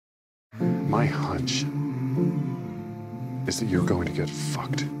My hunch is that you're going to get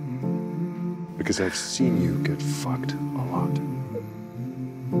fucked. Because I've seen you get fucked a lot.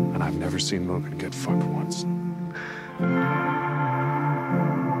 And I've never seen Logan get fucked once.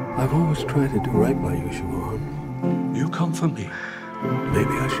 I've always tried to do right by you, Siobhan. You come for me.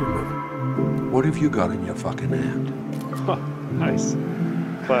 Maybe I shouldn't have. What have you got in your fucking hand? Oh, nice.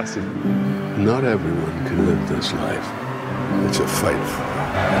 Classy. Not everyone can live this life. It's a fight for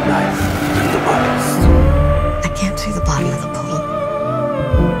a knife in the mud. I can't see the bottom of the pool.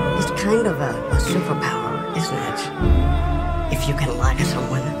 It's kind of a superpower, isn't it? If you can lie to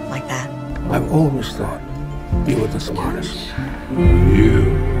someone like that. I've always thought you were the smartest.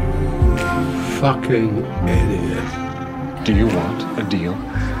 You fucking idiot. Do you want a deal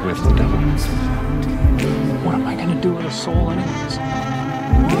with the devil? What am I gonna do with a soul anyways?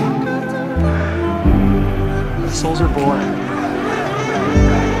 Souls are boring.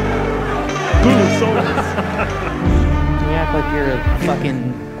 Ooh, souls! You act like you're a fucking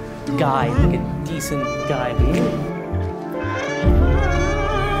guy, like a decent guy, dude.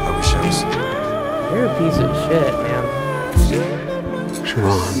 I wish I was. You're a piece of shit, man.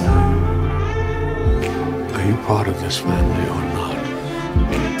 Siobhan, are you part of this family or not?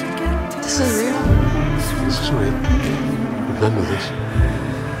 This is real. This is real. Remember this.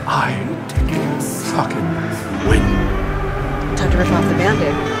 I fucking win. Time to rip off the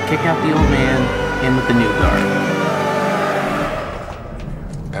Band-Aid. Kick out the old man, in with the new guard.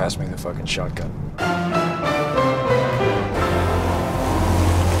 Pass me the fucking shotgun.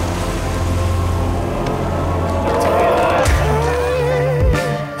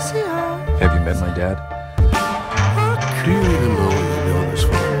 Have you met my dad? Do you even know what you're doing this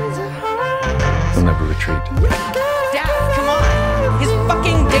for? He'll never retreat. Dad, come on! He's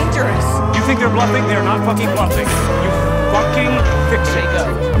fucking dangerous! You think they're bluffing? They're not fucking bluffing. You fucking fix it.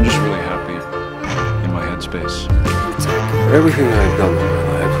 I'm just really happy in my headspace. Everything I've done in my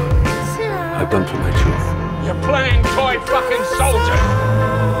life, I've done for my children. You're playing toy fucking soldier.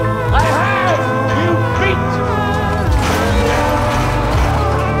 I have you beat!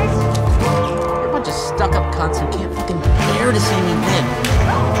 You're a bunch of stuck-up cunts who can't fucking bear to see me win.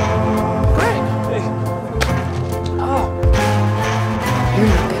 Greg! Hey. Oh. You're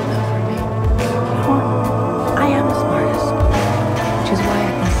not good enough for me. I am the smartest, which is why I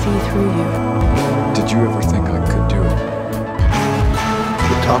can see through you. Did you ever think I could do it?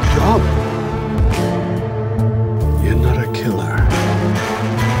 The top job. You're not a killer.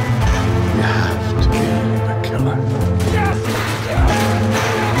 You have to be a killer.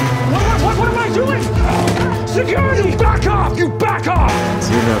 What am I doing? Security! Back off! You back off!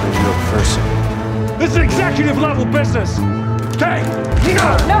 You're not a real person. This is executive level business. Okay?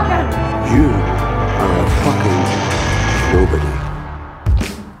 No! You are a fucking nobody.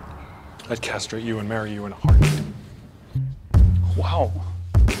 I'd castrate you and marry you in a heartbeat. Wow.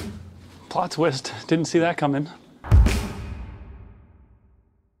 Plot twist. Didn't see that coming.